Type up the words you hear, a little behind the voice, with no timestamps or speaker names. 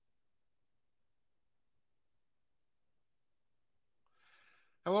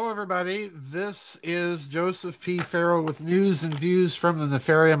Hello, everybody. This is Joseph P. Farrell with news and views from the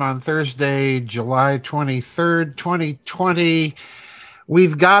Nefarium on Thursday, July 23rd, 2020.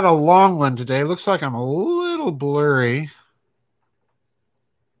 We've got a long one today. Looks like I'm a little blurry.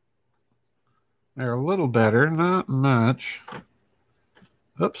 They're a little better, not much.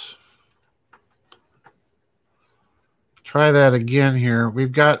 Oops. Try that again here.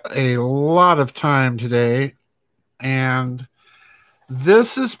 We've got a lot of time today, and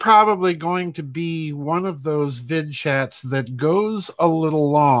this is probably going to be one of those vid chats that goes a little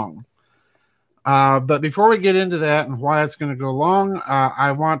long. But before we get into that and why it's going to go long,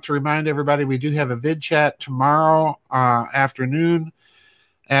 I want to remind everybody we do have a vid chat tomorrow afternoon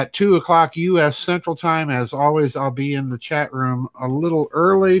at 2 o'clock U.S. Central Time. As always, I'll be in the chat room a little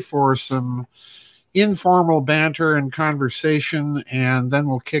early for some informal banter and conversation, and then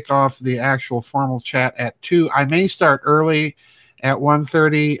we'll kick off the actual formal chat at 2. I may start early at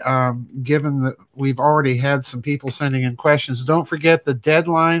 1:30, given that we've already had some people sending in questions. Don't forget the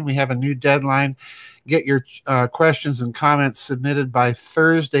deadline. We have a new deadline. Get your questions and comments submitted by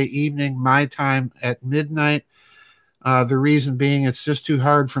Thursday evening, my time at midnight. The reason being it's just too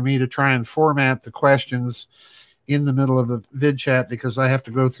hard for me to try and format the questions in the middle of a vid chat because I have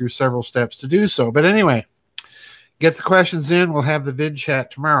to go through several steps to do so. But anyway, get the questions in. We'll have the vid chat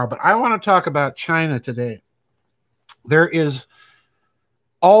tomorrow. But I want to talk about China today. There is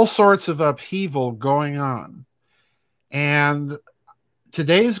all sorts of upheaval going on. And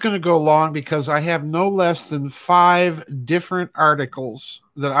today is going to go long because I have no less than 5 different articles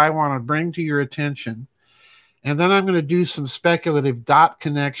that I want to bring to your attention. And then I'm going to do some speculative dot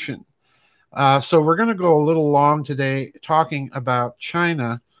connection. So we're going to go a little long today talking about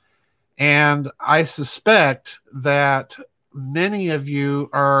China. And I suspect that many of you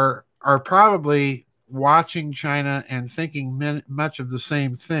are probably watching China and thinking much of the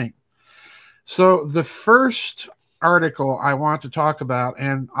same thing. So the first article I want to talk about,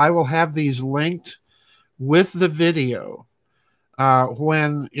 and I will have these linked with the video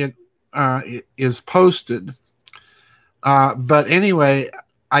when it is posted. But anyway,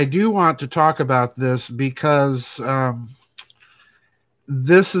 I do want to talk about this because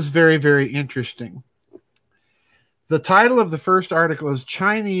this is very, very interesting. The title of the first article is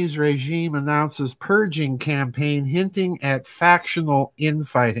Chinese Regime Announces Purging Campaign Hinting at Factional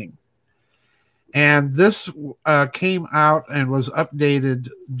Infighting. And this came out and was updated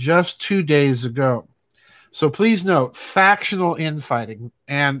just 2 days ago. So please note, factional infighting.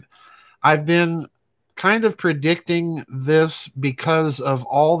 And I've been kind of predicting this because of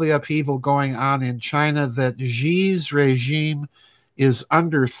all the upheaval going on in China, that Xi's regime is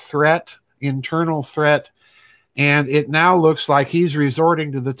under threat, internal threat. And it now looks like he's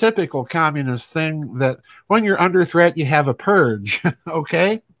resorting to the typical communist thing that when you're under threat, you have a purge.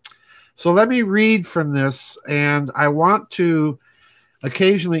 Okay? So let me read from this, and I want to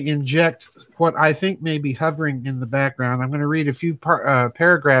occasionally inject what I think may be hovering in the background. I'm going to read a few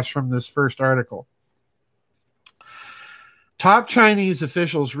paragraphs from this first article. Top Chinese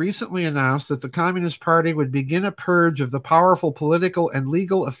officials recently announced that the Communist Party would begin a purge of the powerful Political and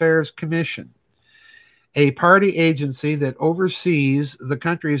Legal Affairs Commission, a party agency that oversees the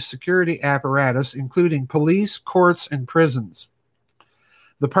country's security apparatus, including police, courts, and prisons.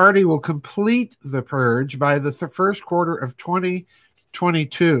 The party will complete the purge by the first quarter of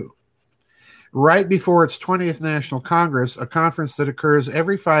 2022, right before its 20th National Congress, a conference that occurs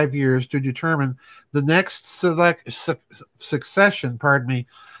every 5 years to determine the next succession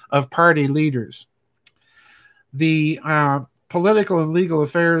of party leaders. The Political and Legal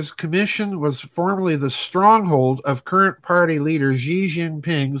Affairs Commission was formerly the stronghold of current party leader Xi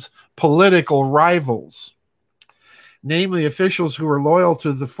Jinping's political rivals, namely officials who were loyal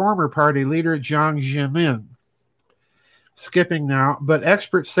to the former party leader Jiang Zemin. Skipping now, but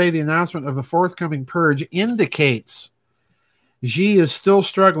experts say the announcement of a forthcoming purge indicates Xi is still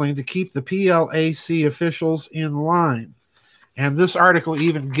struggling to keep the PLAC officials in line. And this article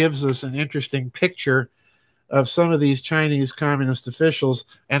even gives us an interesting picture of some of these Chinese communist officials.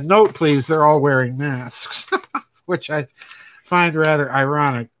 And note, please, they're all wearing masks, which I find rather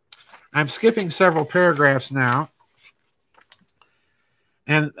ironic. I'm skipping several paragraphs now.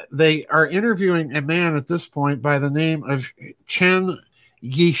 And they are interviewing a man at this point by the name of Chen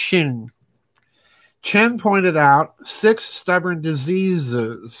Yixing. Chen pointed out 6 stubborn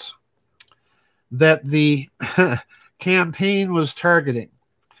diseases that the campaign was targeting: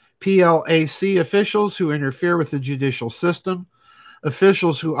 PLAC officials who interfere with the judicial system,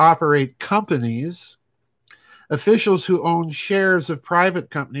 officials who operate companies, Officials who own shares of private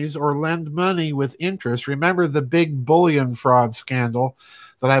companies or lend money with interest. Remember the big bullion fraud scandal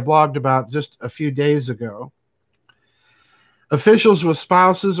that I blogged about just a few days ago. Officials with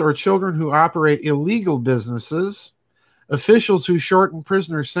spouses or children who operate illegal businesses. Officials who shorten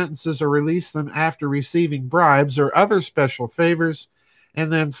prisoner sentences or release them after receiving bribes or other special favors.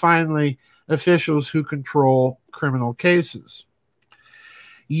 And then finally, officials who control criminal cases.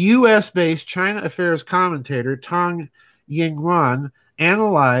 U.S.-based China affairs commentator Tang Yingluan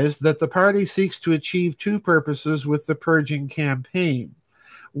analyzed that the party seeks to achieve two purposes with the purging campaign.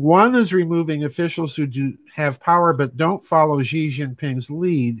 One is removing officials who do have power but don't follow Xi Jinping's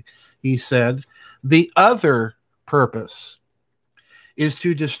lead, he said. The other purpose is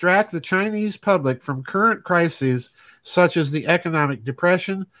to distract the Chinese public from current crises such as the economic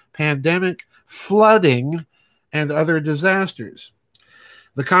depression, pandemic, flooding, and other disasters.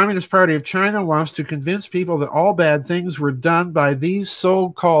 The Communist Party of China wants to convince people that all bad things were done by these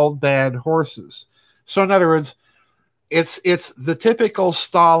so-called bad horses. So in other words, it's the typical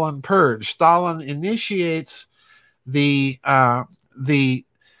Stalin purge. Stalin initiates the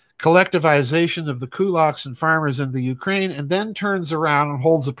collectivization of the kulaks and farmers in the Ukraine and then turns around and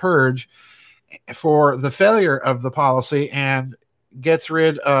holds a purge for the failure of the policy and gets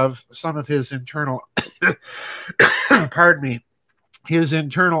rid of some of his internal his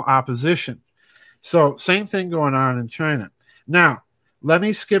internal opposition. So same thing going on in China. Now, let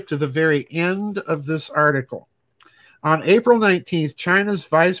me skip to the very end of this article. On April 19th, China's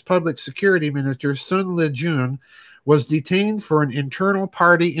Vice Public Security Minister Sun Lijun was detained for an internal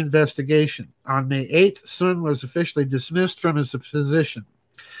party investigation. On May 8th, Sun was officially dismissed from his position.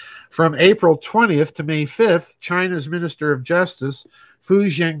 From April 20th to May 5th, China's Minister of Justice, Fu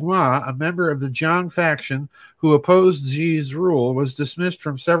Zhenghua, a member of the Jiang faction who opposed Xi's rule, was dismissed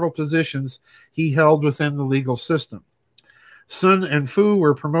from several positions he held within the legal system. Sun and Fu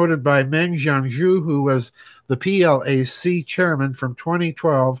were promoted by Meng Jianzhu, who was the PLAC chairman from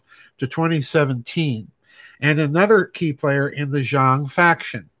 2012 to 2017, and another key player in the Jiang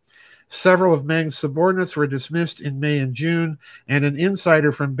faction. Several of Meng's subordinates were dismissed in May and June, and an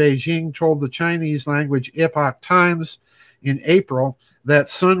insider from Beijing told the Chinese language Epoch Times in April that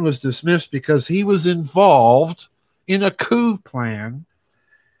Sun was dismissed because he was involved in a coup plan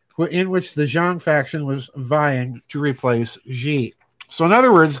in which the Jiang faction was vying to replace Xi. So in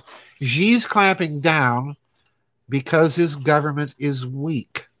other words, Xi's clamping down because his government is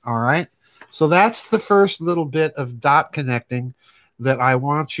weak, all right? So that's the first little bit of dot connecting that I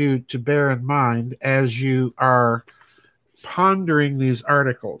want you to bear in mind as you are pondering these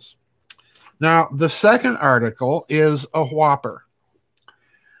articles. Now, the second article is a whopper.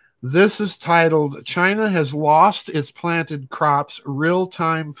 This is titled, China Has Lost Its Planted Crops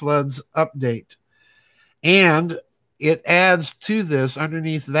Real-Time Floods Update. And it adds to this,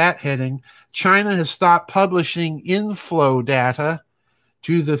 underneath that heading, China has stopped publishing inflow data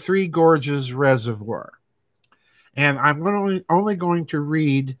to the Three Gorges Reservoir. And I'm only going to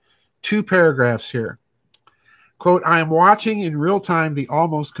read two paragraphs here. Quote, I am watching in real time the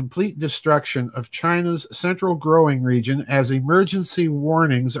almost complete destruction of China's central growing region as emergency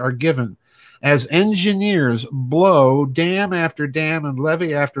warnings are given, as engineers blow dam after dam and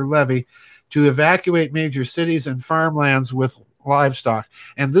levee after levee to evacuate major cities and farmlands with livestock.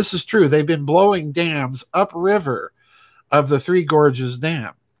 And this is true. They've been blowing dams upriver of the Three Gorges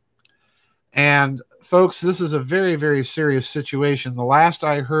Dam. And folks, this is a very, very serious situation. The last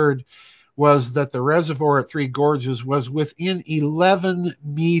I heard was that the reservoir at Three Gorges was within 11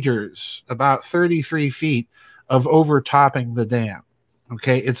 meters, about 33 feet, of overtopping the dam.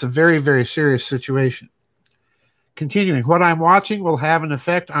 Okay, it's a very, very serious situation. Continuing, what I'm watching will have an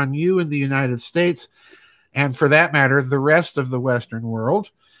effect on you in the United States, and for that matter, the rest of the Western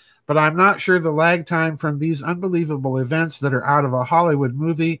world. But I'm not sure the lag time from these unbelievable events that are out of a Hollywood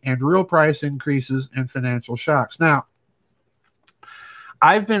movie and real price increases and financial shocks. Now,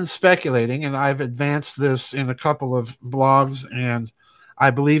 I've been speculating, and I've advanced this in a couple of blogs, and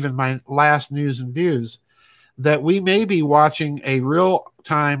I believe in my last news and views, that we may be watching a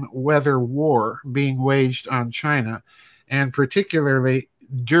real-time weather war being waged on China, and particularly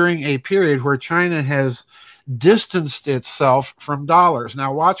during a period where China has distanced itself from dollars.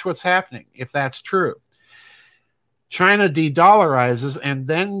 Now, watch what's happening, if that's true. China de-dollarizes and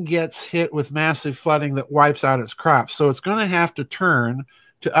then gets hit with massive flooding that wipes out its crops. So it's going to have to turn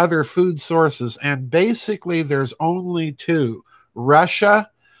to other food sources. And basically, there's only two, Russia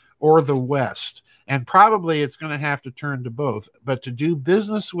or the West. And probably it's going to have to turn to both. But to do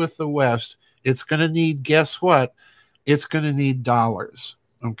business with the West, it's going to need, guess what? It's going to need dollars.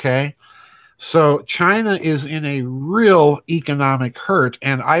 Okay? So China is in a real economic hurt,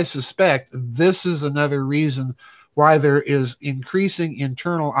 and I suspect this is another reason why there is increasing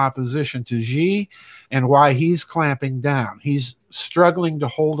internal opposition to Xi and why he's clamping down. He's struggling to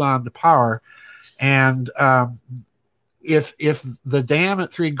hold on to power, and if the dam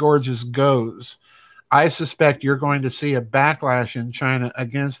at Three Gorges goes, I suspect you're going to see a backlash in China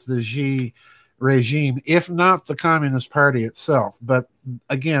against the Xi regime, if not the Communist Party itself. But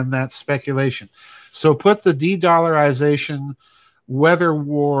again, that's speculation. So put the de-dollarization, weather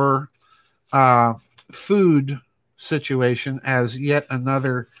war, food situation as yet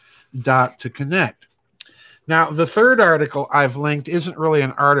another dot to connect. Now, the third article I've linked isn't really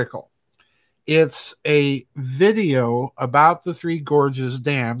an article. It's a video about the Three Gorges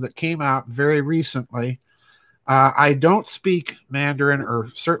Dam that came out very recently. I don't speak Mandarin, or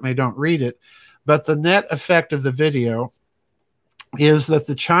certainly don't read it, but the net effect of the video is that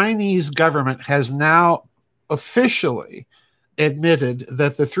the Chinese government has now officially admitted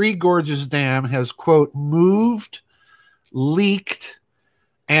that the Three Gorges Dam has, quote, moved, leaked,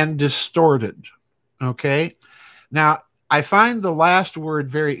 and distorted. Okay? Now, I find the last word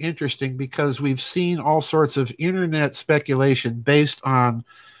very interesting because we've seen all sorts of internet speculation based on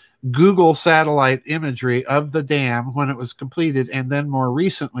Google satellite imagery of the dam when it was completed, and then more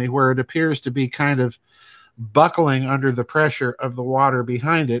recently where it appears to be kind of buckling under the pressure of the water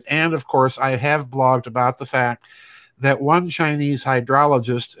behind it. And of course, I have blogged about the fact that one Chinese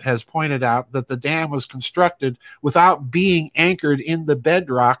hydrologist has pointed out that the dam was constructed without being anchored in the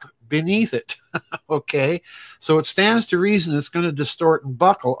bedrock beneath it. Okay, so it stands to reason it's going to distort and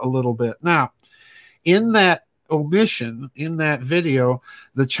buckle a little bit. Now, in that omission, in that video,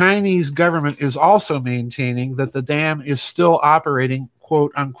 the Chinese government is also maintaining that the dam is still operating,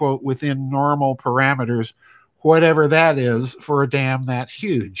 quote unquote, within normal parameters, whatever that is for a dam that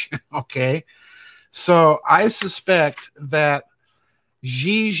huge. Okay, so I suspect that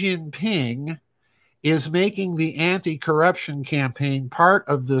Xi Jinping is making the anti-corruption campaign part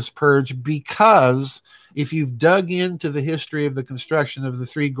of this purge, because if you've dug into the history of the construction of the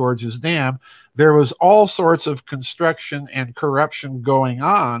Three Gorges Dam, there was all sorts of construction and corruption going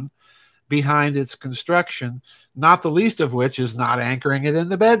on behind its construction, not the least of which is not anchoring it in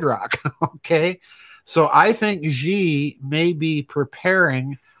the bedrock. Okay, so I think Xi may be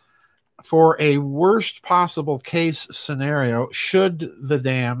preparing for a worst possible case scenario should the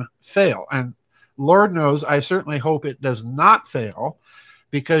dam fail. And Lord knows, I certainly hope it does not fail,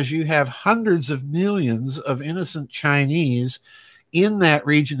 because you have hundreds of millions of innocent Chinese in that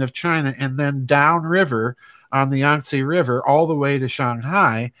region of China and then downriver on the Yangtze River all the way to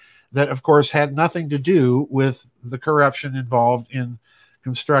Shanghai that, of course, had nothing to do with the corruption involved in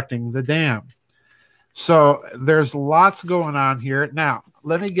constructing the dam. So there's lots going on here. Now,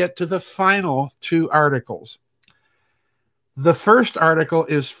 let me get to the final two articles. The first article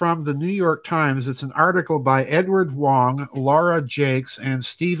is from the New York Times. It's an article by Edward Wong, Laura Jakes, and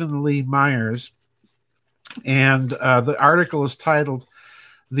Stephen Lee Myers. And the article is titled,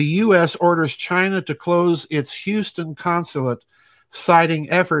 "The U.S. Orders China to Close Its Houston Consulate, Citing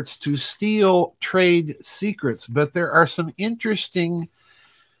Efforts to Steal Trade Secrets." But there are some interesting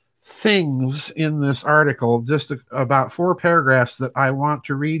things in this article, just about 4 paragraphs that I want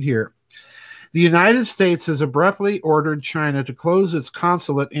to read here. The United States has abruptly ordered China to close its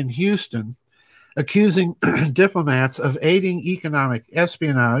consulate in Houston, accusing diplomats of aiding economic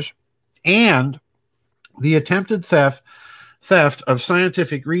espionage and the attempted theft of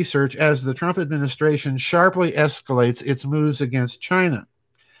scientific research as the Trump administration sharply escalates its moves against China.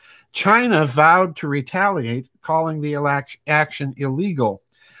 China vowed to retaliate, calling the action illegal.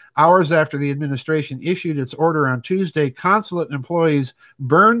 Hours after the administration issued its order on Tuesday, consulate employees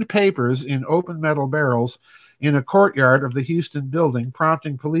burned papers in open metal barrels in a courtyard of the Houston building,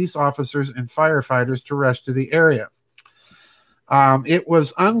 prompting police officers and firefighters to rush to the area. It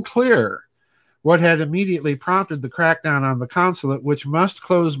was unclear what had immediately prompted the crackdown on the consulate, which must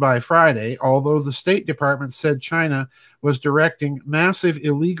close by Friday, although the State Department said China was directing massive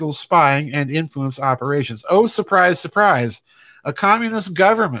illegal spying and influence operations. Oh, surprise, surprise. A communist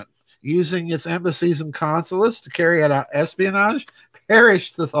government using its embassies and consulates to carry out espionage?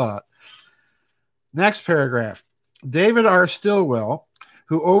 Perish the thought. Next paragraph. David R. Stilwell,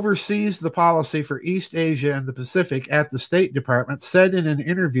 who oversees the policy for East Asia and the Pacific at the State Department, said in an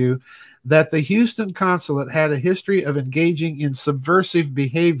interview that the Houston consulate had a history of engaging in subversive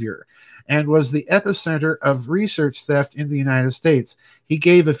behavior and was the epicenter of research theft in the United States. He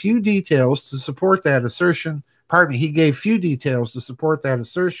gave few details to support that assertion,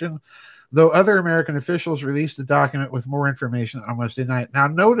 though other American officials released a document with more information on Wednesday night. Now,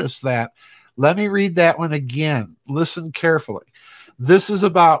 notice that Let me read that one again. Listen carefully. This is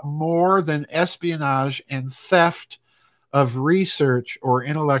about more than espionage and theft of research or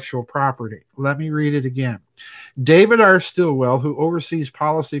intellectual property. Let me read it again. David R. Stilwell, who oversees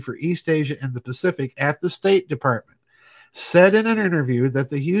policy for East Asia and the Pacific at the State Department, said in an interview that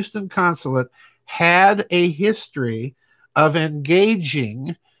the Houston consulate had a history of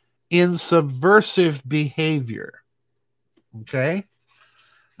engaging in subversive behavior. Okay?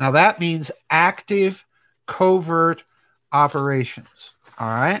 Now that means active, covert operations. All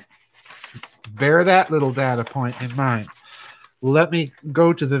right? Bear that little data point in mind. Let me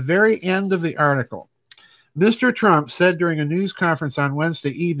go to the very end of the article. Mr. Trump said during a news conference on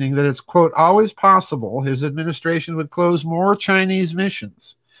Wednesday evening that it's, quote, always possible his administration would close more Chinese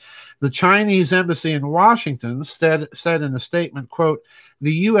missions. The Chinese embassy in Washington said in a statement, quote,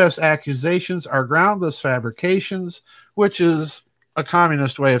 the U.S. accusations are groundless fabrications, which is a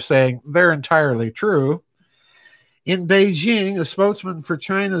communist way of saying they're entirely true. In Beijing, a spokesman for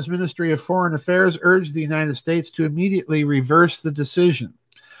China's Ministry of Foreign Affairs urged the United States to immediately reverse the decision.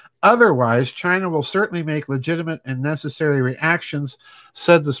 Otherwise, China will certainly make legitimate and necessary reactions,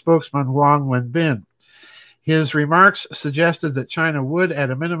 said the spokesman Wang Wenbin. His remarks suggested that China would, at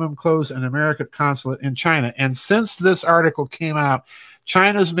a minimum, close an American consulate in China. And since this article came out,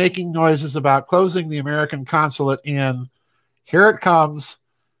 China's making noises about closing the American consulate in, here it comes,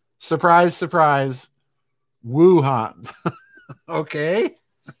 surprise, surprise, Wuhan. Okay?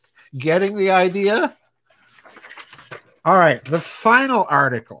 Getting the idea? All right, the final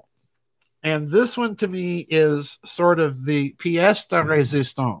article. And this one to me is sort of the pièce de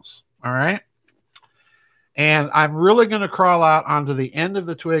résistance. All right? And I'm really going to crawl out onto the end of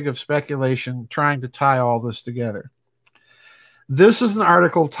the twig of speculation trying to tie all this together. This is an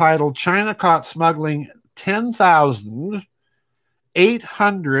article titled China Caught Smuggling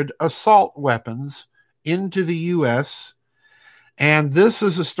 10,800 Assault Weapons into the U.S. And this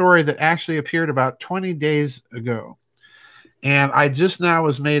is a story that actually appeared about 20 days ago. And I just now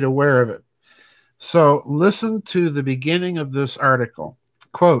was made aware of it. So listen to the beginning of this article.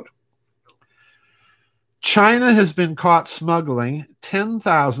 Quote, China has been caught smuggling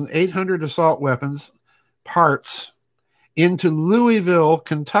 10,800 assault weapons parts into Louisville,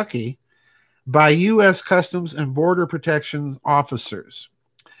 Kentucky by U.S. Customs and Border Protection officers.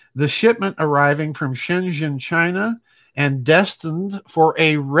 The shipment arriving from Shenzhen, China, and destined for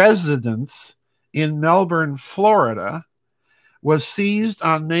a residence in Melbourne, Florida, was seized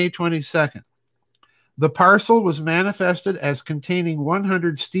on May 22nd. The parcel was manifested as containing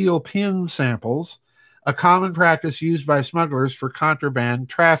 100 steel pin samples, a common practice used by smugglers for contraband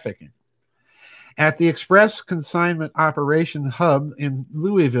trafficking. At the Express Consignment Operation Hub in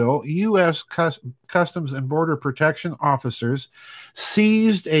Louisville, U.S. Customs and Border Protection officers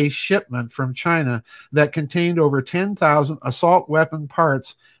seized a shipment from China that contained over 10,000 assault weapon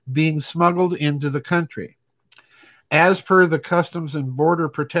parts being smuggled into the country. As per the Customs and Border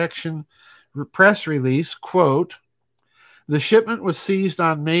Protection press release, quote, the shipment was seized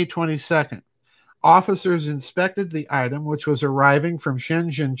on May 22nd. Officers inspected the item, which was arriving from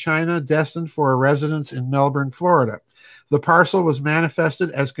Shenzhen, China, destined for a residence in Melbourne, Florida. The parcel was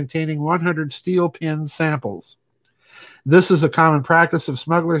manifested as containing 100 steel pin samples. This is a common practice of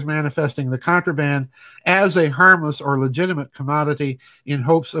smugglers manifesting the contraband as a harmless or legitimate commodity in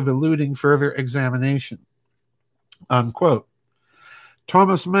hopes of eluding further examination. Unquote.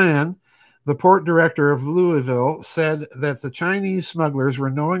 Thomas Mann, the port director of Louisville, said that the Chinese smugglers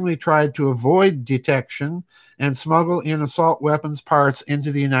were knowingly tried to avoid detection and smuggle in assault weapons parts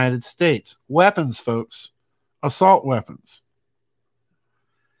into the United States. Weapons, folks. Assault weapons.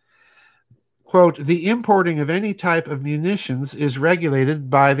 Quote, the importing of any type of munitions is regulated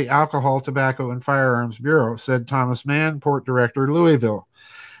by the Alcohol, Tobacco, and Firearms Bureau, said Thomas Mann, port director, Louisville.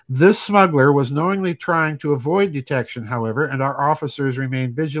 This smuggler was knowingly trying to avoid detection, however, and our officers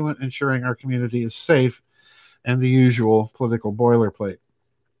remain vigilant, ensuring our community is safe, and the usual political boilerplate.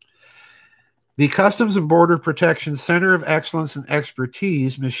 The Customs and Border Protection Center of Excellence and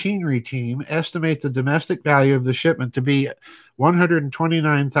Expertise machinery team estimate the domestic value of the shipment to be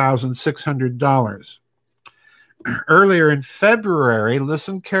 $129,600. Earlier in February,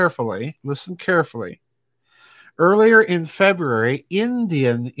 listen carefully. Earlier in February,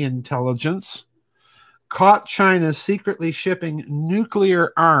 Indian intelligence caught China secretly shipping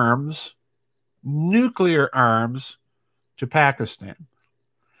nuclear arms to Pakistan.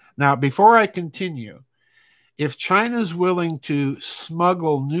 Now, before I continue, if China's willing to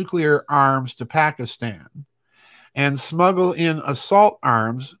smuggle nuclear arms to Pakistan and smuggle in assault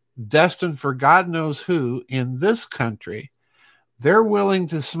arms destined for God knows who in this country, they're willing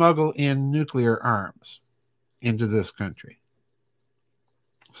to smuggle in nuclear arms into this country.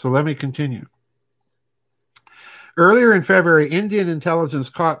 So let me continue. Earlier in February, Indian intelligence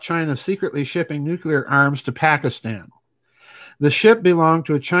caught China secretly shipping nuclear arms to Pakistan. The ship belonged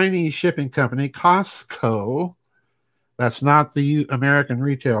to a Chinese shipping company, COSCO. That's not the American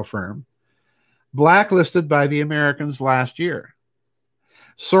retail firm, blacklisted by the Americans last year.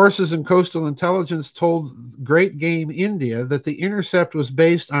 Sources in coastal intelligence told Great Game India that the intercept was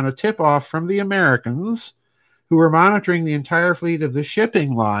based on a tip-off from the Americans, who were monitoring the entire fleet of the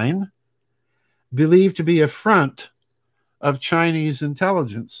shipping line, believed to be a front of Chinese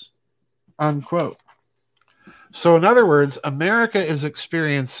intelligence, unquote. So in other words, America is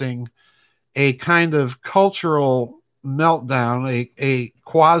experiencing a kind of cultural meltdown, a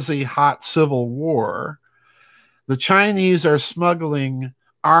quasi-hot civil war. The Chinese are smuggling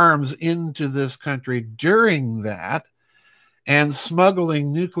arms into this country during that and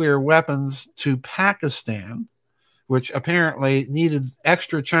smuggling nuclear weapons to Pakistan, which apparently needed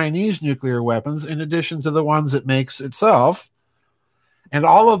extra Chinese nuclear weapons in addition to the ones it makes itself. And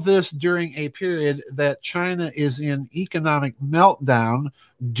all of this during a period that China is in economic meltdown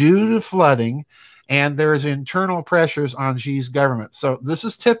due to flooding, and there's internal pressures on Xi's government. So this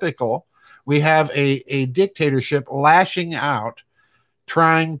is typical. We have a dictatorship lashing out,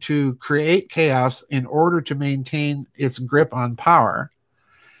 trying to create chaos in order to maintain its grip on power,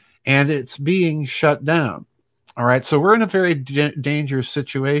 and it's being shut down. All right, so we're in a very dangerous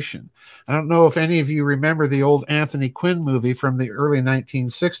situation. I don't know if any of you remember the old Anthony Quinn movie from the early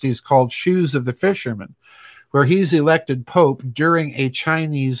 1960s called Shoes of the Fisherman, where he's elected Pope during a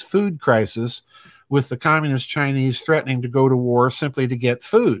Chinese food crisis, with the communist Chinese threatening to go to war simply to get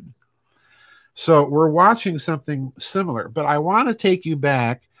food. So we're watching something similar, but I want to take you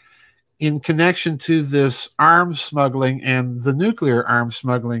back in connection to this arms smuggling and the nuclear arms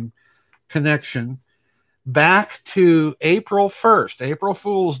smuggling connection back to April 1st, April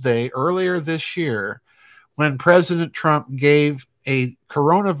Fool's Day, earlier this year, when President Trump gave a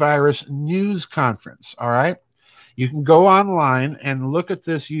coronavirus news conference. All right. You can go online and look at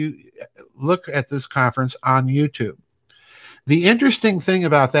this. Look at this conference on YouTube. The interesting thing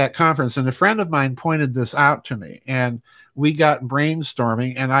about that conference, and a friend of mine pointed this out to me, and we got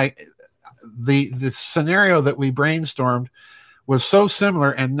brainstorming, and the scenario that we brainstormed was so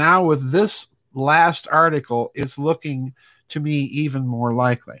similar, and now with this last article, it's looking to me even more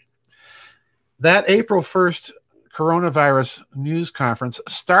likely. That April 1st coronavirus news conference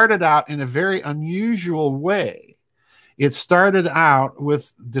started out in a very unusual way. It started out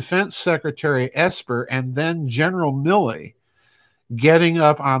with Defense Secretary Esper and then General Milley getting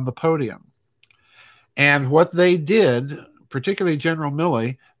up on the podium. And what they did, particularly General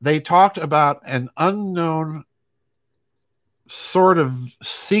Milley, they talked about an unknown sort of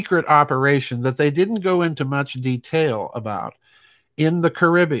secret operation that they didn't go into much detail about in the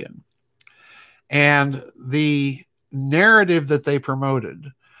Caribbean. And the narrative that they promoted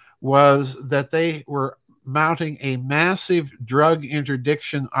was that they were mounting a massive drug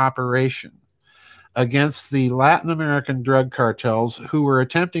interdiction operation against the Latin American drug cartels who were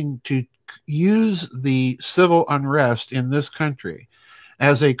attempting to use the civil unrest in this country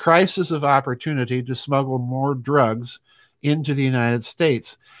as a crisis of opportunity to smuggle more drugs into the United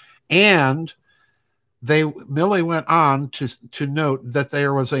States. And Milley went on to note that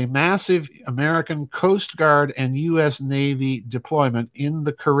there was a massive American Coast Guard and U.S. Navy deployment in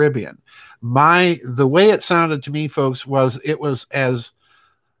the Caribbean. The way it sounded to me, folks, was it was as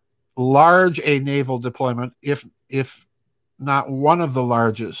large a naval deployment, if not one of the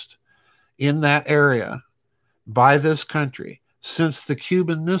largest in that area by this country since the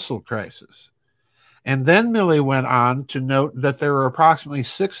Cuban Missile Crisis. And then Milley went on to note that there were approximately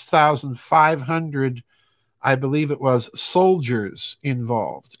 6,500, I believe it was, soldiers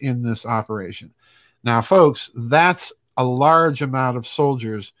involved in this operation. Now, folks, that's a large amount of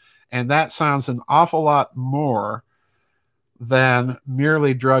soldiers, and that sounds an awful lot more than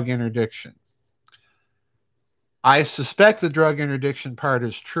merely drug interdiction. I suspect the drug interdiction part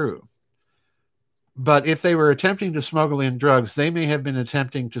is true. But if they were attempting to smuggle in drugs, they may have been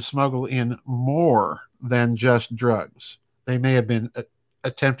attempting to smuggle in more than just drugs. They may have been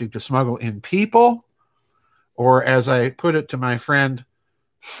attempting to smuggle in people, or as I put it to my friend,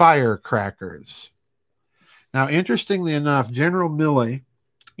 firecrackers. Now, interestingly enough, General Milley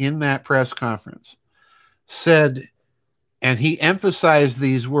in that press conference said, and he emphasized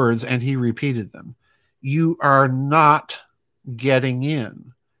these words and he repeated them, "You are not getting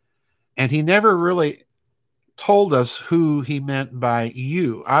in." And he never really told us who he meant by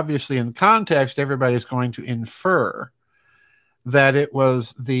you. Obviously, in context, everybody's going to infer that it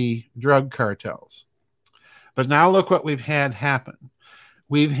was the drug cartels. But now look what we've had happen.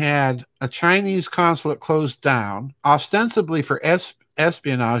 We've had a Chinese consulate closed down, ostensibly for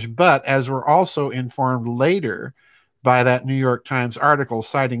espionage, but as we're also informed later by that New York Times article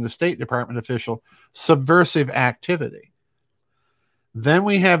citing the State Department official, subversive activity. Then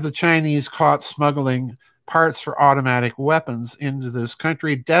we have the Chinese caught smuggling parts for automatic weapons into this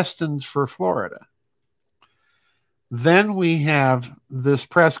country destined for Florida. Then we have this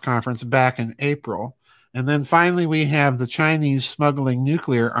press conference back in April. And then finally, we have the Chinese smuggling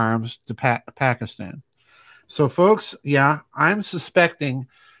nuclear arms to Pakistan. So, folks, yeah, I'm suspecting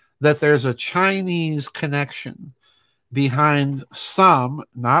that there's a Chinese connection behind some,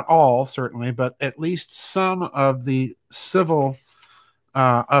 not all certainly, but at least some of the civil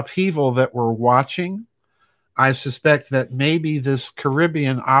upheaval that we're watching. I suspect that maybe this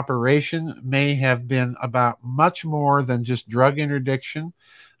Caribbean operation may have been about much more than just drug interdiction.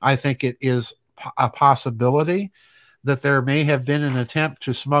 I think it is a possibility that there may have been an attempt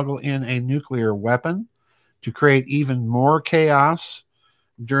to smuggle in a nuclear weapon to create even more chaos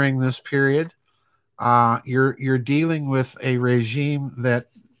during this period. You're dealing with a regime that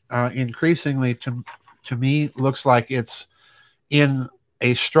increasingly, to me, looks like it's in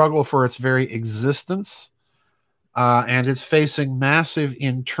a struggle for its very existence, and it's facing massive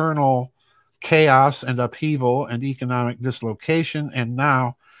internal chaos and upheaval and economic dislocation, and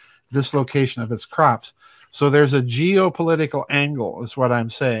now dislocation of its crops. So there's a geopolitical angle, is what I'm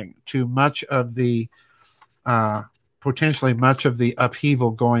saying, to much of the potentially much of the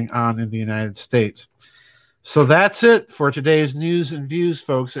upheaval going on in the United States. So that's it for today's news and views,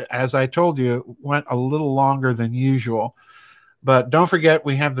 folks. As I told you, it went a little longer than usual. But don't forget,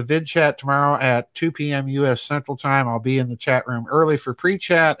 we have the vid chat tomorrow at 2 p.m. U.S. Central Time. I'll be in the chat room early for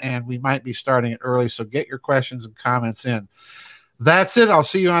pre-chat, and we might be starting it early, so get your questions and comments in. That's it. I'll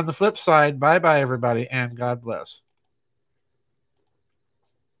see you on the flip side. Bye-bye, everybody, and God bless.